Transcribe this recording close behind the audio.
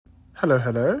Hello,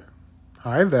 hello.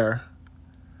 Hi there.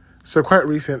 So quite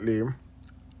recently,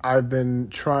 I've been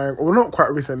trying, well, not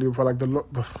quite recently, for like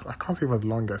I can't say for the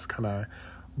longest, can I?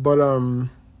 But, I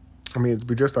mean,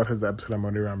 we just started the episode, I'm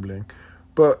only rambling.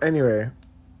 But anyway,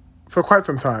 for quite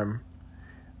some time,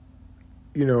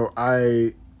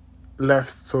 I left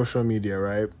social media,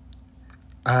 right?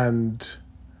 And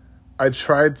I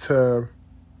tried to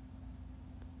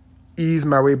ease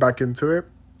my way back into it.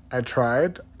 I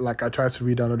tried to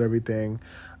re-download everything.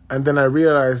 And then I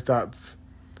realized that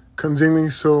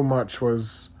consuming so much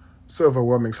was so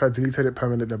overwhelming. So I deleted it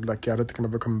permanently. I'm like, yeah, I don't think I'm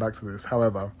ever coming back to this.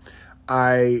 However,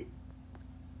 I,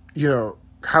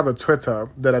 have a Twitter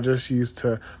that I just use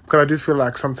because I do feel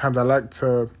like sometimes I like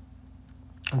to,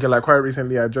 like quite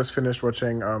recently I just finished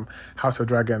watching House of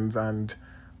Dragons, and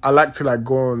I like to like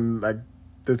go on like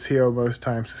the TL most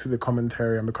times to see the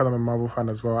commentary, and because I'm a Marvel fan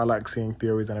as well, I like seeing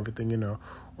theories and everything,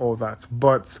 all that.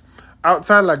 But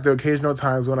outside like the occasional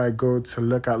times when I go to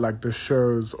look at like the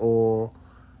shows or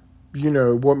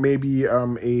what maybe a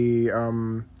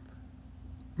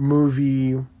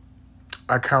movie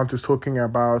account is talking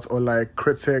about, or like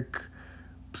critic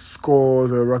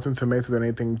scores or Rotten Tomatoes or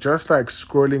anything, just like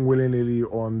scrolling willy-nilly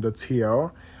on the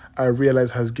TL, I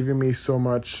realize has given me so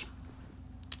much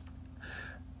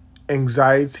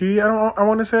anxiety, I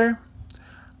want to say.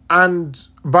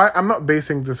 But I'm not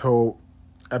basing this whole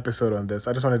episode on this.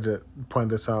 I just wanted to point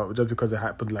this out just because it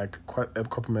happened like quite a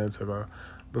couple minutes ago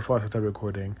before I started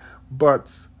recording.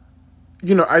 But,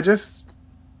 I just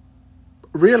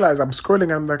realized I'm scrolling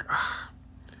and I'm like,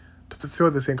 does it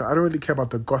feel the same? I don't really care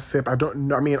about the gossip. I don't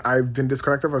know. I mean, I've been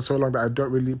disconnected for so long that I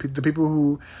don't really, the people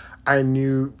who I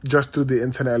knew just through the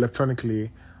internet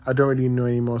electronically, I don't really know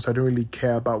anymore. So I don't really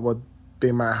care about what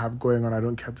they might have going on. I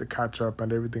don't care to catch up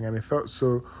and everything. And it felt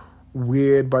so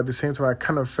weird. But at the same time, I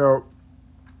kind of felt,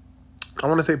 I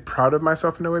want to say proud of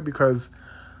myself in a way, because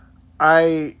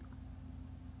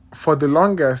for the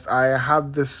longest, I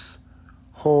had this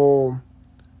whole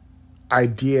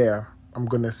idea, I'm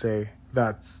going to say,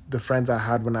 that the friends I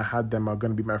had when I had them are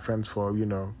going to be my friends for, a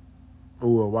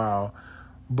while.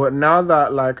 But now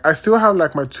that, like, I still have,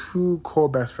 like, my two core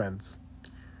best friends.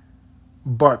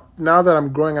 But now that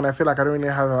I'm growing and I feel like I don't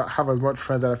really have as much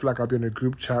friends, that I feel like I'll be in a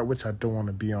group chat, which I don't want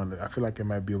to be on. I feel like it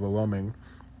might be overwhelming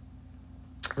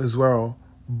as well.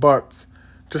 But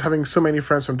just having so many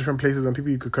friends from different places and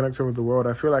people you could connect with the world,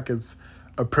 I feel like it's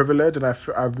a privilege, and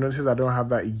I've noticed I don't have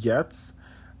that yet.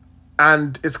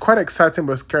 And it's quite exciting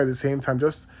but scary at the same time,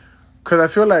 just because I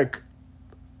feel like,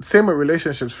 same with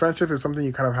relationships, friendship is something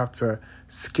you kind of have to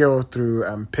scale through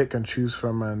and pick and choose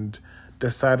from and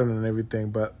decide on and everything.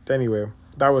 But anyway,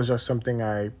 that was just something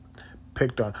I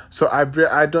picked on. So I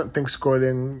don't think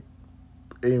scrolling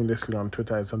aimlessly on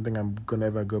Twitter is something I'm going to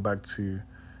ever go back to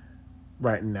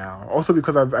right now. Also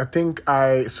because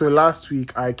so last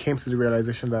week I came to the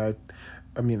realization that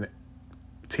I mean,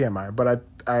 TMI, but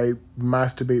I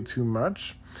masturbate too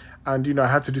much. And, I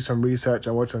had to do some research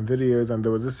and watch some videos, and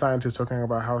there was this scientist talking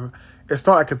about how it's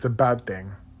not like it's a bad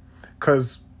thing.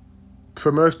 Because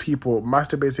for most people,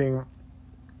 masturbating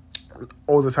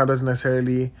all the time doesn't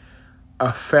necessarily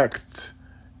affect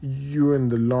you in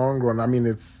the long run. I mean,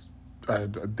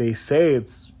 they say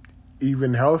it's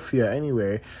even healthier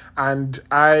anyway. And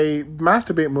I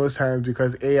masturbate most times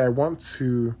because, I want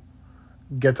to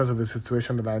get out of a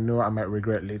situation that I know I might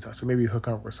regret later. So maybe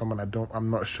hooking up with someone I'm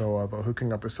not sure of, or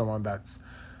hooking up with someone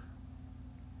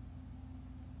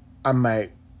I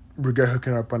might regret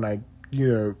hooking up when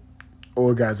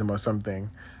orgasm or something.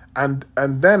 And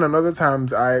then on other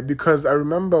times because I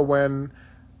remember when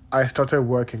I started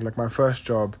working, like my first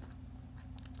job,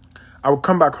 I would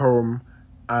come back home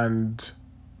and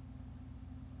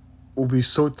will be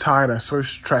so tired and so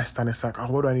stressed, and it's like,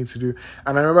 what do I need to do?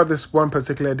 And I remember this one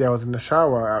particular day I was in the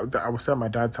shower. I was at my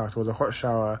dad's house. It was a hot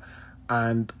shower,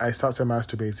 and I started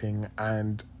masturbating,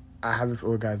 and I had this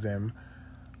orgasm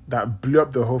that blew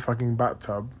up the whole fucking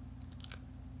bathtub,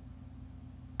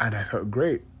 and I felt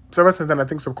great. So ever since then, I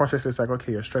think subconsciously it's like,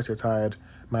 okay, you're stressed, you're tired,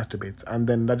 masturbate. And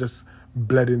then that just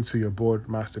bled into your bored,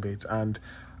 masturbate. And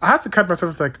I had to cut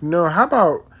myself. It's like, no, how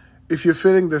about if you're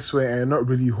feeling this way and you're not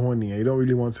really horny and you don't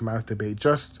really want to masturbate,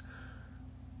 just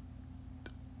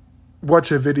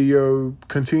watch a video,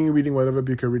 continue reading whatever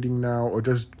book you're reading now, or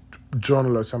just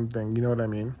journal or something, you know what I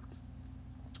mean?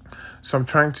 So I'm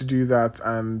trying to do that.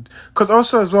 And because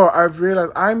also as well, I've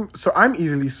realized I'm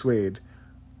easily swayed.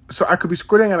 So I could be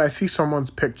scrolling and I see someone's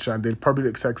picture and they'll probably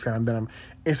look sexy, and then I'm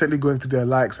instantly going through their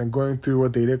likes and going through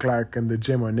what they look like in the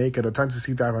gym or naked, or trying to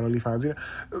see if they have an OnlyFans.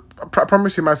 I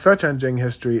promise you, my search engine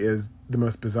history is the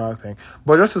most bizarre thing.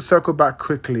 But just to circle back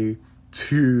quickly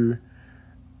to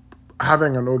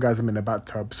having an orgasm in a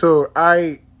bathtub. So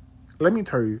let me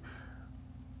tell you,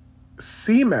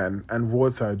 semen and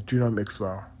water do not mix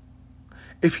well.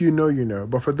 If you know, you know.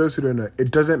 But for those who don't know,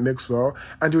 it doesn't mix well.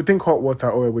 And you would think hot water,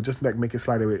 it would just make it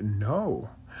slide away. No.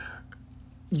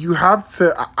 You have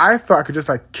to... I thought I could just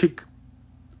kick...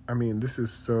 I mean, this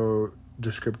is so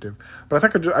descriptive. But I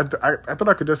thought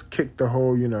I could just kick the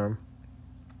whole,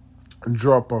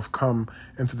 drop of cum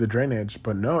into the drainage.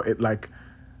 But no, it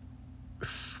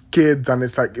skids and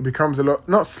it becomes a lot...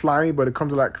 Not slimy, but it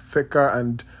comes thicker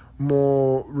and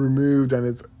more removed. And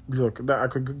it's... Look, that I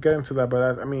could get into that,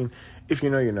 but I mean... If you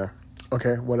know, you know.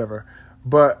 Okay, whatever.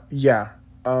 But yeah,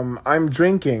 I'm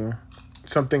drinking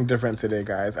something different today,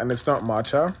 guys. And it's not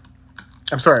matcha.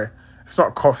 I'm sorry. It's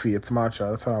not coffee. It's matcha.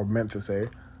 That's what I meant to say.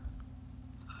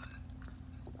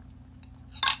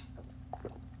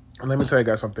 And let me tell you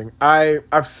guys something.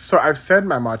 I've said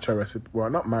my matcha recipe. Well,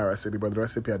 not my recipe, but the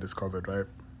recipe I discovered, right?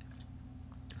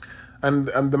 And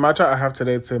the matcha I have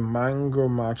today, it's a mango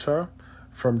matcha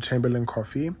from Chamberlain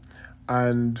Coffee.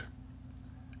 And...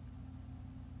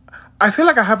 I feel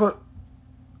like I haven't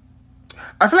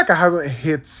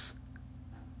hit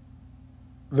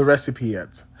the recipe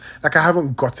yet. I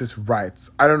haven't got it right.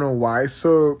 I don't know why.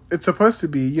 So it's supposed to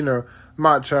be,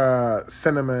 matcha,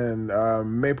 cinnamon,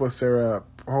 maple syrup,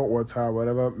 hot water,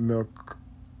 whatever milk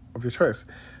of your choice.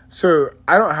 So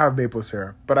I don't have maple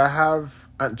syrup, but I have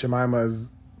Aunt Jemima's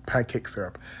pancake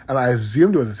syrup. And I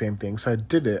assumed it was the same thing. So I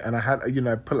did it. And I had,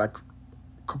 I put a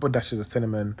couple dashes of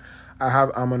cinnamon. I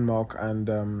have almond milk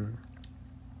and...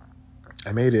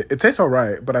 I made it. It tastes all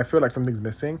right, but I feel like something's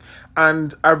missing.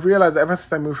 And I've realized that ever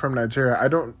since I moved from Nigeria, I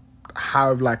don't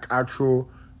have actual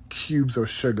cubes of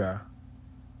sugar.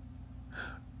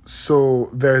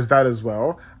 So there's that as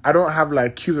well. I don't have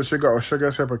cubes of sugar or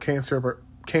sugar syrup or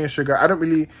cane sugar. I don't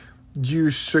really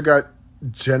use sugar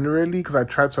generally because I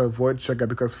try to avoid sugar.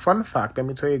 Because fun fact, let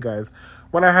me tell you guys,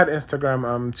 when I had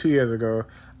Instagram 2 years ago,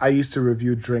 I used to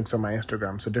review drinks on my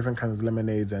Instagram, so different kinds of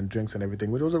lemonades and drinks and everything,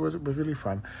 which was really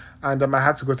fun. And I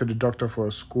had to go to the doctor for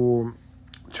a school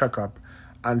checkup,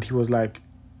 and he was like,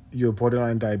 "You're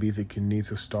borderline diabetic. You need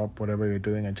to stop whatever you're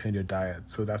doing and change your diet."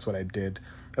 So that's what I did.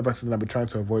 Ever since then, I've been trying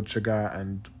to avoid sugar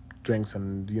and drinks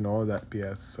and all that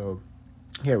BS. So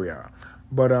here we are.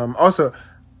 But also,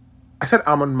 I said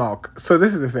almond milk. So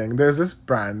this is the thing. There's this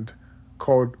brand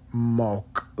called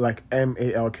Malk,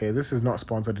 Malk. This is not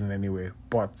sponsored in any way,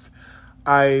 but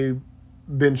I've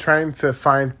been trying to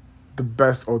find the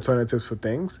best alternatives for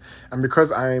things, and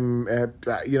because I'm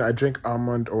I drink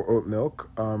almond or oat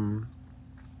milk, I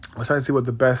was trying to see what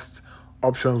the best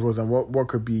options was and what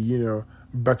could be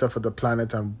better for the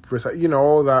planet and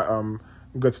all that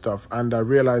good stuff. And I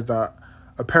realized that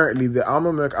apparently the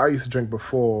almond milk I used to drink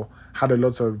before had a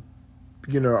lot of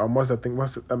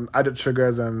added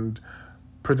sugars and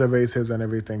preservatives and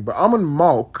everything. But almond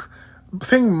milk,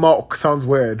 saying milk sounds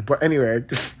weird, but anyway,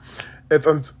 it's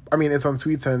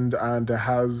unsweetened and it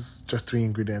has just 3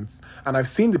 ingredients. And I've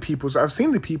seen the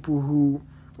people who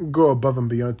go above and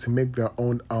beyond to make their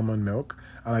own almond milk,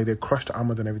 and they crush the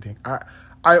almonds and everything.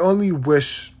 I only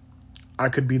wish I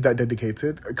could be that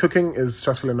dedicated. Cooking is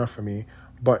stressful enough for me,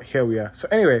 but here we are. So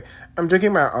anyway, I'm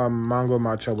drinking my mango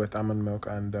matcha with almond milk,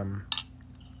 and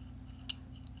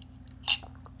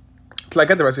till I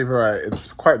get the recipe right,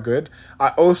 it's quite good. I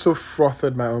also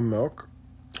frothed my own milk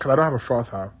because I don't have a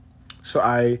frother, so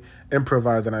I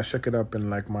improvised and I shook it up in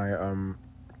my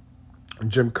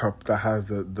gym cup that has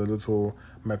the little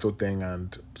metal thing,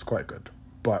 and it's quite good.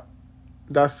 But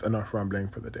that's enough rambling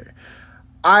for the day.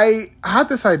 I had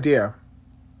this idea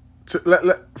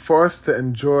for us to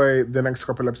enjoy the next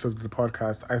couple episodes of the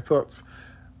podcast. I thought,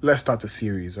 let's start a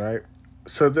series, right?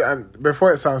 So and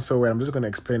before it sounds so weird, I'm just going to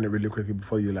explain it really quickly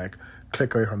before you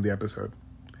click away from the episode.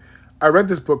 I read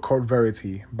this book called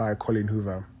Verity by Colleen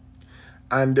Hoover.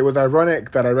 And it was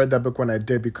ironic that I read that book when I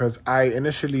did, because I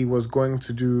initially was going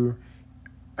to do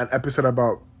an episode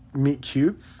about meet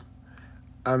cutes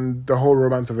and the whole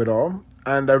romance of it all.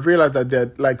 And I realized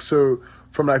that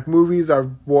from movies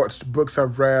I've watched, books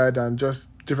I've read, and just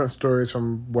different stories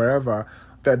from wherever,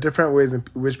 there are different ways in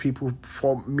which people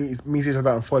meet each other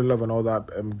and fall in love and all that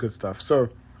good stuff. So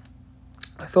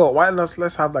I thought, why not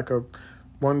let's have a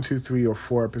 1, 2, 3, or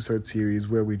 4 episode series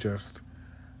where we just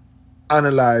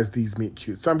analyze these meet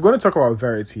cutes. So I'm going to talk about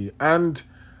Verity, and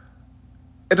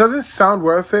it doesn't sound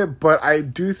worth it, but I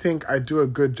do think I do a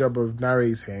good job of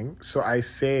narrating. So I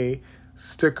say,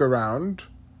 stick around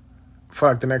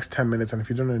for the next 10 minutes, and if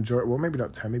you don't enjoy it, well, maybe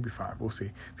not 10, maybe 5, we'll see.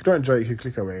 If you don't enjoy it, you can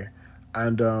click away,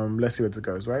 and let's see where it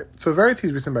goes, right? So Verity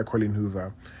is written by Colleen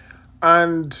Hoover,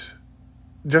 and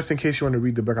just in case you want to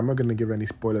read the book, I'm not going to give any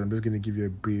spoilers. I'm just going to give you a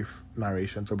brief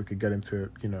narration so we could get into,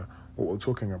 what we're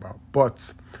talking about.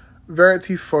 But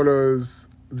Verity follows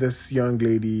this young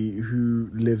lady who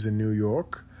lives in New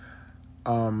York.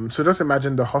 So just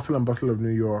imagine the hustle and bustle of New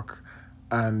York,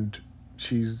 and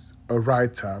she's a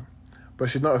writer, but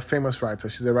she's not a famous writer.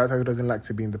 She's a writer who doesn't like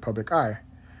to be in the public eye.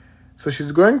 So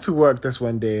she's going to work this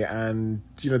one day, and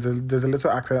there's a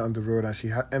little accident on the road, and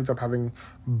she ends up having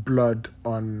blood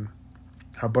on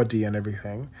her body and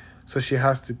everything. So she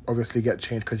has to obviously get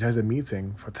changed because she has a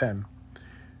meeting for 10.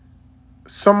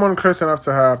 Someone close enough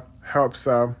to her helps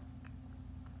her.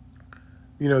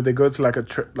 They go to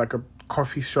like a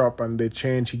coffee shop and they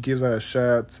change. He gives her a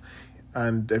shirt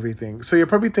and everything. So you're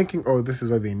probably thinking, oh, this is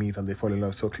where they meet and they fall in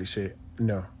love. So cliche.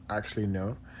 No, actually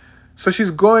no. So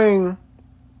she's going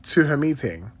to her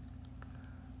meeting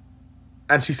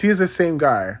and she sees the same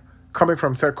guy coming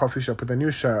from said coffee shop with a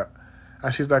new shirt,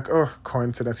 and she's like, oh,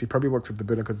 coincidence, he probably works at the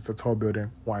building because it's a tall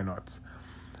building, why not?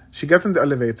 She gets in the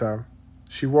elevator,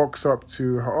 she walks up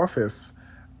to her office,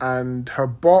 and her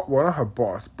boss, well, not her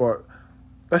boss, but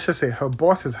let's just say her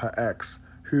boss is her ex,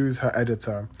 who's her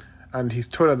editor, and he's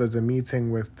told her there's a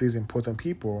meeting with these important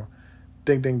people.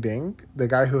 Ding, ding, ding. The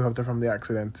guy who helped her from the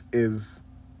accident is,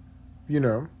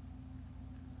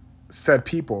 said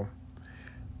people.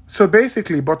 So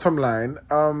basically, bottom line,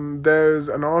 there's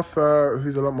an author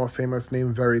who's a lot more famous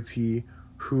named Verity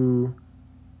who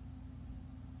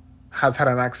has had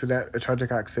an accident, a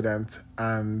tragic accident,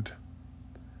 and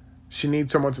she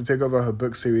needs someone to take over her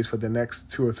book series for the next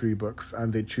 2 or 3 books,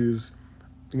 and they choose,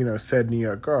 said New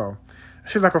York girl.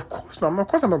 She's like, of course not. Of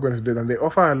course I'm not going to do that. And they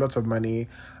offer her lots of money.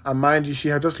 And mind you, she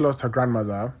had just lost her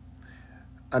grandmother.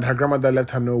 And her grandmother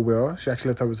left her no will. She actually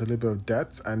left her with a little bit of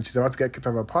debt. And she's about to get kicked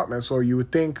out of her apartment. So you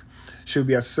would think she would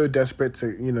be so desperate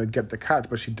to, get the cat.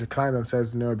 But she declines and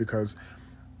says no because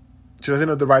she doesn't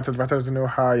know the writer doesn't know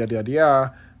her, yada, yada,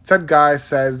 yada. That guy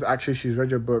says, actually, she's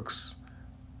read your books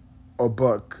or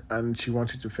book and she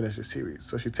wants you to finish the series.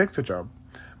 So she takes the job.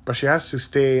 But she has to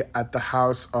stay at the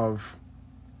house of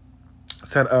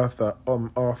said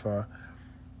author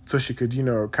so she could,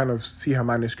 kind of see her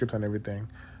manuscript and everything.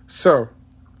 So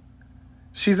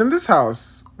she's in this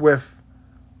house with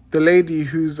the lady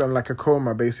who's on like a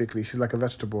coma, basically. She's like a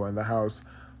vegetable in the house.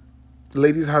 The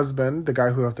lady's husband, the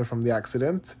guy who helped her from the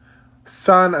accident,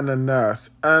 son, and a nurse.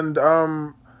 And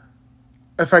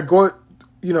if I go,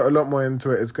 a lot more into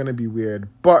it, it's going to be weird.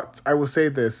 But I will say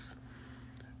this.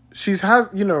 She's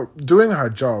doing her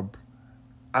job,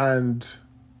 and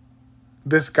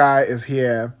this guy is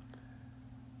here,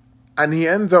 and he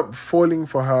ends up falling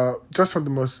for her just from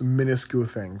the most minuscule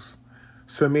things.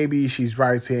 So maybe she's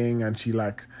writing and she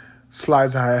like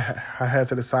slides her hair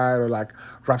to the side or like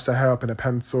wraps her hair up in a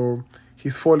pencil.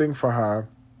 He's falling for her.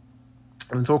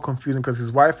 And it's all confusing because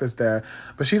his wife is there,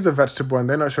 but she's a vegetable and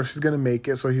they're not sure if she's going to make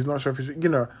it. So he's not sure if she,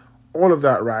 all of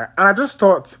that, right? And I just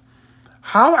thought,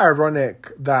 how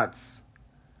ironic that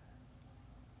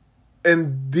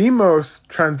in the most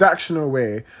transactional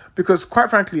way, because quite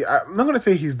frankly, I'm not going to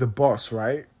say he's the boss,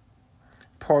 right?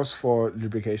 Pause for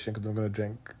lubrication because I'm going to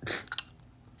drink.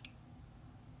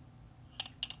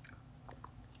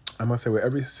 I must say, with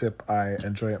every sip, I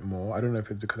enjoy it more. I don't know if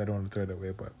it's because I don't want to throw it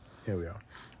away, but here we are.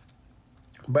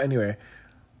 But anyway,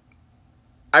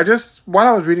 while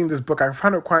I was reading this book, I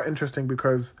found it quite interesting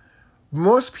because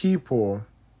most people,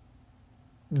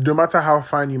 no matter how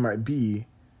fine you might be,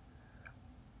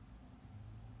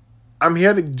 I'm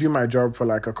here to do my job for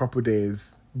like a couple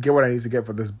days, get what I need to get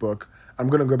for this book. I'm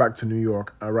going to go back to New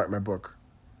York and write my book.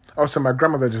 Also, my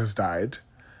grandmother just died.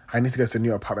 I need to get to a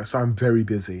new apartment, so I'm very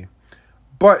busy.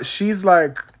 But she's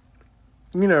like,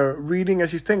 reading, and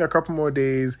she's staying a couple more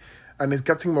days and it's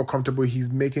getting more comfortable.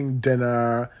 He's making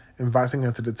dinner, inviting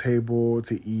her to the table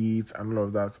to eat and all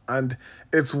of that. And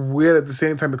it's weird at the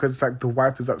same time because it's like the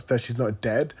wife is upstairs, she's not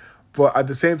dead. But at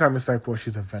the same time, it's like, well,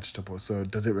 she's a vegetable, so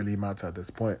does it really matter at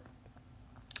this point?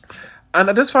 And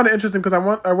I just found it interesting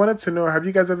because I wanted to know, have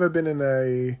you guys ever been in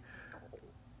a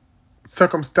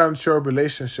circumstantial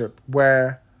relationship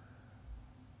where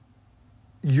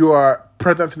you are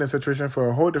present in a situation for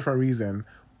a whole different reason,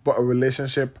 but a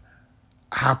relationship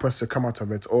happens to come out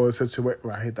of it, or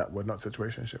I hate that word, not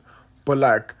situationship, but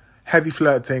like heavy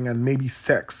flirting and maybe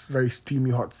sex, very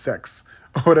steamy hot sex,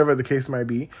 or whatever the case might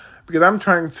be. Because I'm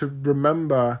trying to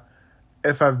remember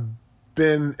if I've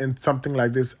been in something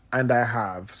like this, and I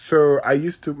have. So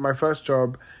my first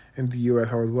job in the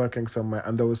US, I was working somewhere,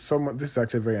 and there was someone, this is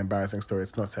actually a very embarrassing story,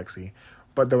 it's not sexy,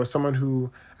 but there was someone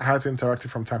who I had to interact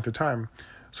with from time to time.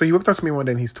 So he walked up to me one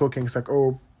day and he's talking, he's like,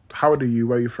 oh, how old are you?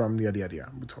 Where are you from? Yada, yada,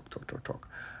 yada. We talk.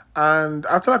 And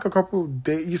after like a couple of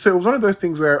days, so it was one of those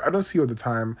things where I don't see all the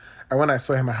time. And when I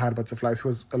saw him, I had butterflies. He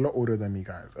was a lot older than me,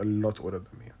 guys. A lot older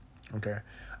than me. Okay.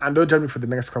 And don't judge me for the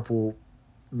next couple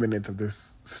minutes of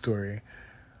this story.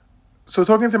 So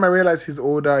talking to him, I realized he's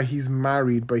older, he's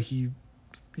married, but he,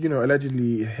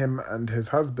 allegedly him and his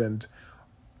husband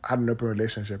had an open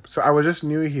relationship. So I was just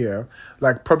new here,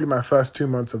 like probably my first 2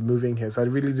 months of moving here. So I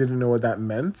really didn't know what that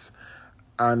meant.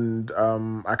 And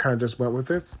I kind of just went with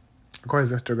it. I got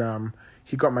his Instagram.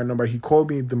 He got my number. He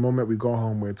called me the moment we got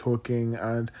home. We're talking.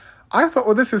 And I thought,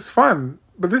 oh, this is fun.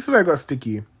 But this is where I got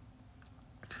sticky.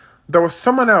 There was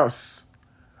someone else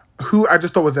who I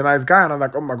just thought was a nice guy. And I'm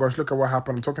like, oh my gosh, look at what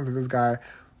happened. I'm talking to this guy.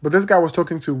 But this guy was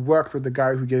worked with the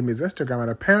guy who gave me his Instagram. And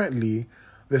apparently,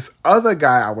 this other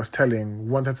guy I was telling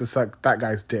wanted to suck that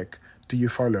guy's dick. Do you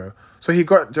follow? So he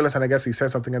got jealous and I guess he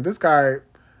said something. And this guy,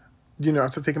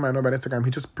 after taking my number on Instagram,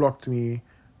 he just blocked me,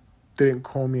 didn't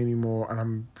call me anymore. And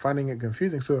I'm finding it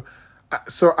confusing. So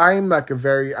I'm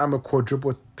I'm a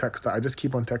quadruple texter. I just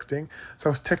keep on texting. So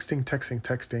I was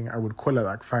texting. I would call at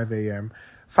like 5 a.m.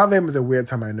 5 a.m. is a weird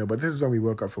time, I know, but this is when we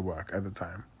woke up for work at the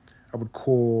time. I would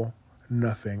call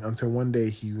nothing until one day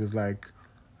he was like,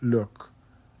 look,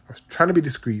 I was trying to be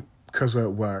discreet because we're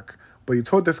at work, but you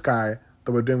told this guy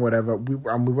that we're doing whatever. We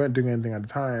weren't doing anything at the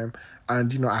time.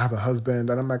 And, I have a husband.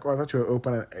 And I'm like, oh, I thought you were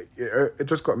open. And it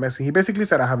just got messy. He basically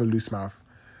said I have a loose mouth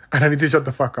and I need to shut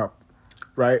the fuck up.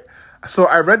 Right? So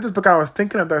I read this book and I was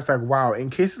thinking of that. It's like, wow, in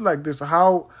cases like this,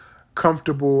 how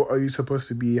comfortable are you supposed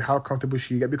to be? How comfortable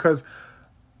should you get? Because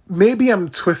maybe I'm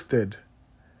twisted.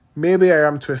 Maybe I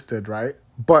am twisted, right?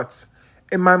 But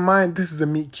in my mind, this is a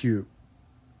meet cute.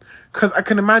 Because I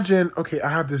can imagine, okay, I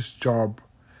have this job.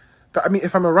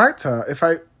 If I'm a writer,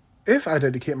 if I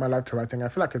dedicate my life to writing, I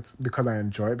feel like it's because I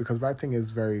enjoy it, because writing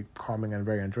is very calming and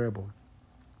very enjoyable.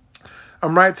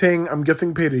 I'm writing, I'm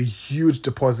getting paid a huge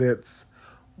deposit.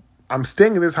 I'm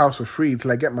staying in this house for free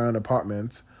till I get my own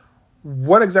apartment.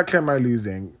 What exactly am I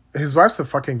losing? His wife's a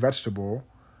fucking vegetable.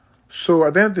 So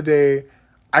at the end of the day,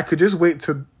 I could just wait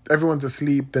till everyone's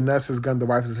asleep, the nurse is gone, the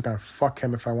wife's asleep, and fuck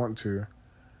him if I want to.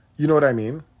 You know what I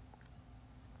mean?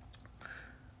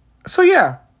 So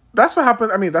yeah, that's what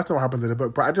happened. That's not what happens in the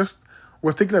book, but I just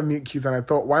was thinking of meet cutes and I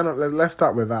thought, why not? Let's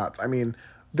start with that.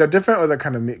 There are different other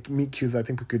kind of meet cutes I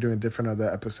think we could do in different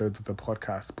other episodes of the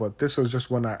podcast, but this was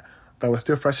just one that was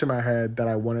still fresh in my head that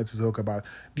I wanted to talk about.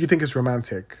 Do you think it's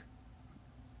romantic?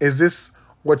 Is this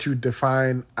what you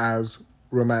define as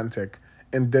romantic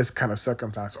in this kind of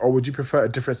circumstance? Or would you prefer a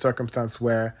different circumstance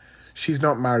where she's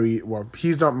not married, well,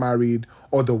 he's not married,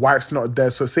 or the wife's not there?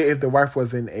 So say if the wife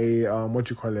was in a,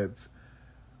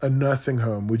 a nursing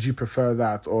home, would you prefer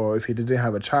that? Or if he didn't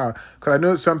have a child? Because I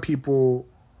know some people,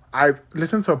 I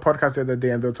listened to a podcast the other day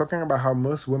and they were talking about how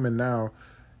most women now,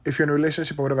 if you're in a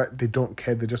relationship or whatever, they don't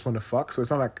care. They just want to fuck. So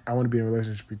it's not like, I want to be in a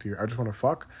relationship with you. I just want to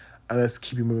fuck. And let's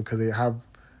keep you moving, because they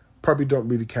probably don't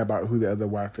really care about who the other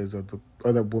wife is or the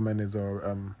other woman is,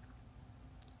 or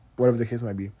whatever the case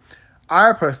might be.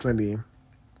 I personally,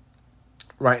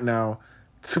 right now,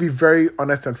 to be very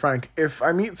honest and frank, if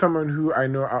I meet someone who I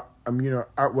know,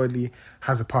 outwardly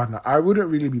has a partner, I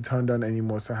wouldn't really be turned on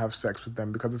anymore to have sex with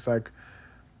them, because it's like,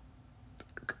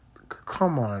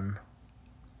 come on.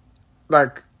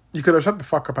 Like, you could have shut the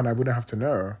fuck up and I wouldn't have to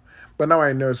know. But now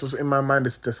I know. So in my mind,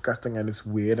 it's disgusting and it's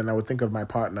weird. And I would think of my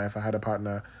partner, if I had a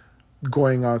partner,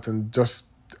 going out and just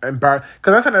embarrass.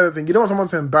 Because that's another thing. You don't want someone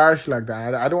to embarrass you like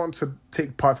that. I don't want to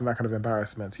take part in that kind of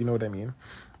embarrassment. You know what I mean?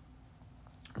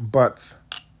 But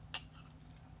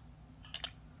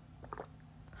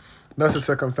that's a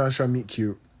circumstantial meet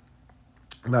cute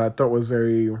that I thought was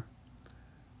very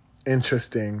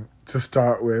interesting to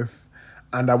start with.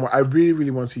 And I really,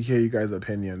 really want to hear you guys'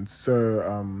 opinions.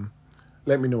 So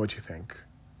let me know what you think.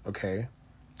 Okay?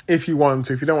 If you want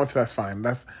to. If you don't want to, that's fine.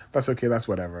 That's okay. That's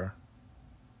whatever.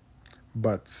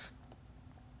 But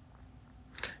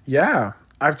yeah,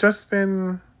 I've just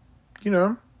been,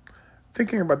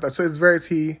 thinking about that. So it's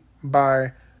Verity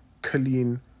by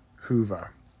Colleen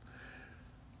Hoover.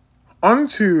 On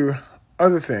to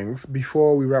other things.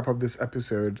 Before we wrap up this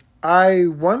episode, I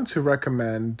want to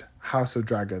recommend House of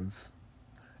Dragons.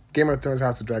 Game of Thrones,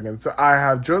 House of Dragons. So I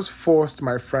have just forced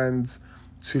my friends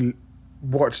to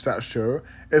watch that show.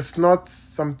 It's not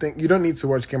something... You don't need to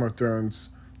watch Game of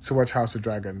Thrones to watch House of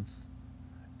Dragons.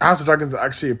 House of Dragons is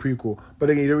actually a prequel. But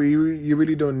again, you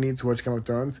really don't need to watch Game of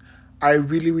Thrones. I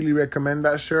really, really recommend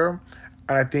that show.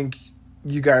 And I think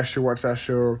you guys should watch that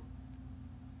show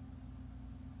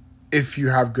if you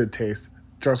have good taste.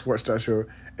 Just watch that show.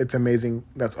 It's amazing.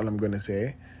 That's all I'm going to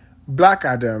say. Black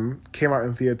Adam came out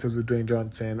in theaters with Dwayne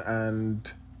Johnson,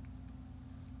 and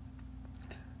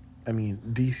I mean,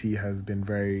 DC has been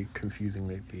very confusing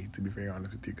lately, to be very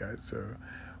honest with you guys. So,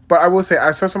 but I will say,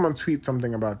 I saw someone tweet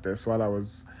something about this while I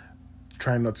was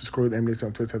trying not to scroll endlessly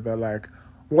on Twitter. That like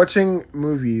watching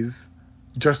movies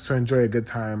just to enjoy a good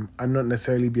time and not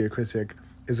necessarily be a critic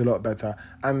is a lot better.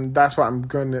 And that's what I'm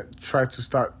going to try to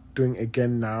start doing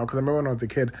again now. Because I remember when I was a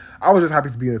kid, I was just happy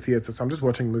to be in the theater. So I'm just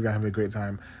watching a movie and having a great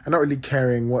time. And not really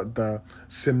caring what the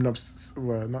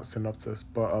not synopsis,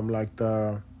 but like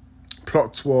the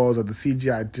plot was or the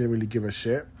CGI. I didn't really give a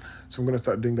shit. So I'm going to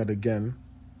start doing that again.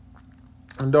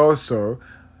 And also,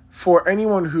 for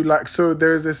anyone who likes, so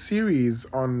there's a series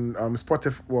on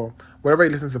Spotify, well, wherever you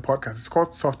listen to the podcast, it's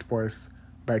called Soft Voice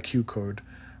by Q Code.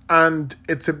 And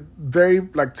it's a very,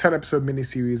 10 episode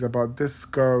miniseries about this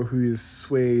girl who is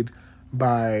swayed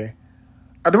by,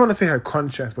 I don't want to say her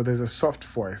conscience, but there's a soft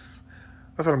voice.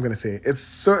 That's what I'm going to say. It's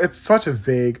such a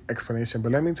vague explanation,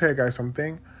 but let me tell you guys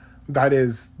something. That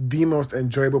is the most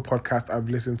enjoyable podcast I've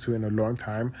listened to in a long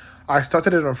time. I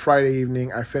started it on Friday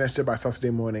evening. I finished it by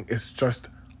Saturday morning. It's just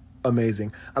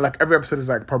amazing. And every episode is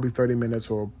probably 30 minutes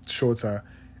or shorter.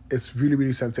 It's really,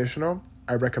 really sensational.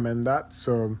 I recommend that.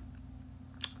 So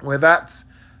with that,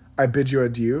 I bid you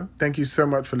adieu. Thank you so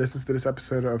much for listening to this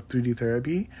episode of 3D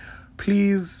Therapy.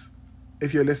 Please,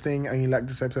 if you're listening and you like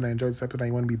this episode and enjoyed this episode and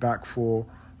you want to be back for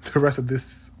the rest of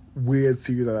this weird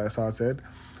series that I started,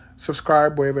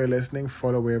 subscribe wherever you're listening,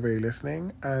 follow wherever you're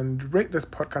listening, and rate this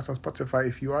podcast on Spotify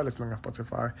if you are listening on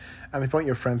Spotify. And if you want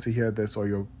your friend to hear this, or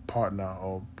your partner,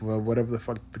 or whatever the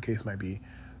fuck the case might be,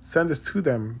 send this to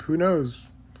them. Who knows?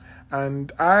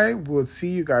 And I will see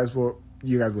you guys. Well,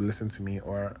 you guys will listen to me,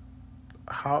 or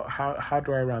how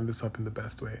do I round this up in the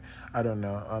best way? I don't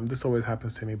know. This always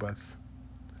happens to me, but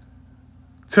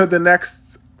till the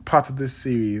next part of this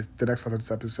series, the next part of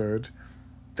this episode.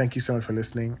 Thank you so much for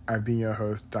listening. I've been your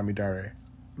host, Damidare.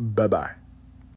 Bye-bye.